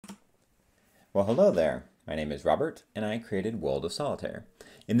Well, hello there. My name is Robert, and I created World of Solitaire.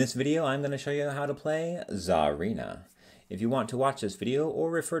 In this video, I'm going to show you how to play Czarina. If you want to watch this video or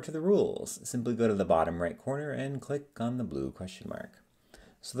refer to the rules, simply go to the bottom right corner and click on the blue question mark.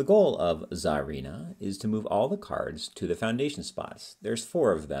 So the goal of Czarina is to move all the cards to the foundation spots. There's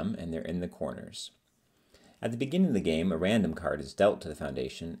 4 of them, and they're in the corners. At the beginning of the game, a random card is dealt to the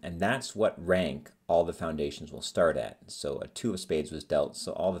foundation, and that's what rank all the foundations will start at. So a 2 of spades was dealt,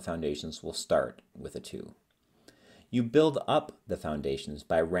 so all the foundations will start with a 2. You build up the foundations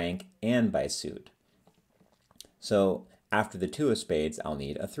by rank and by suit. So after the 2 of spades, I'll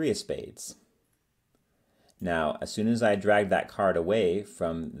need a 3 of spades. Now, as soon as I drag that card away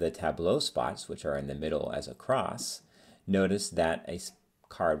from the tableau spots, which are in the middle as a cross, notice that a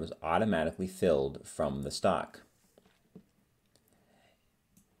card was automatically filled from the stock.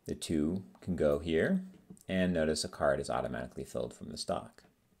 The 2 can go here, and notice a card is automatically filled from the stock.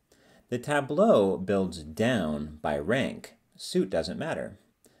 The tableau builds down by rank. Suit doesn't matter.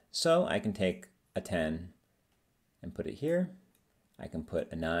 So I can take a 10 and put it here. I can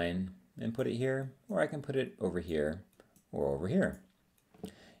put a 9 and put it here, or I can put it over here or over here.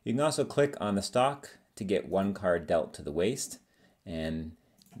 You can also click on the stock to get one card dealt to the waist, and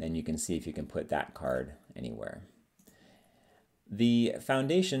then you can see if you can put that card anywhere. The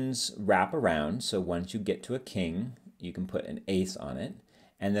foundations wrap around, so once you get to a king, you can put an ace on it.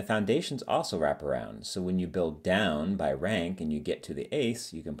 And the foundations also wrap around, so when you build down by rank and you get to the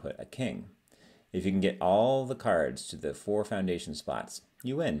ace, you can put a king. If you can get all the cards to the 4 foundation spots,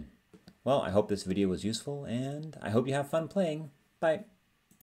 you win. Well, I hope this video was useful, and I hope you have fun playing. Bye.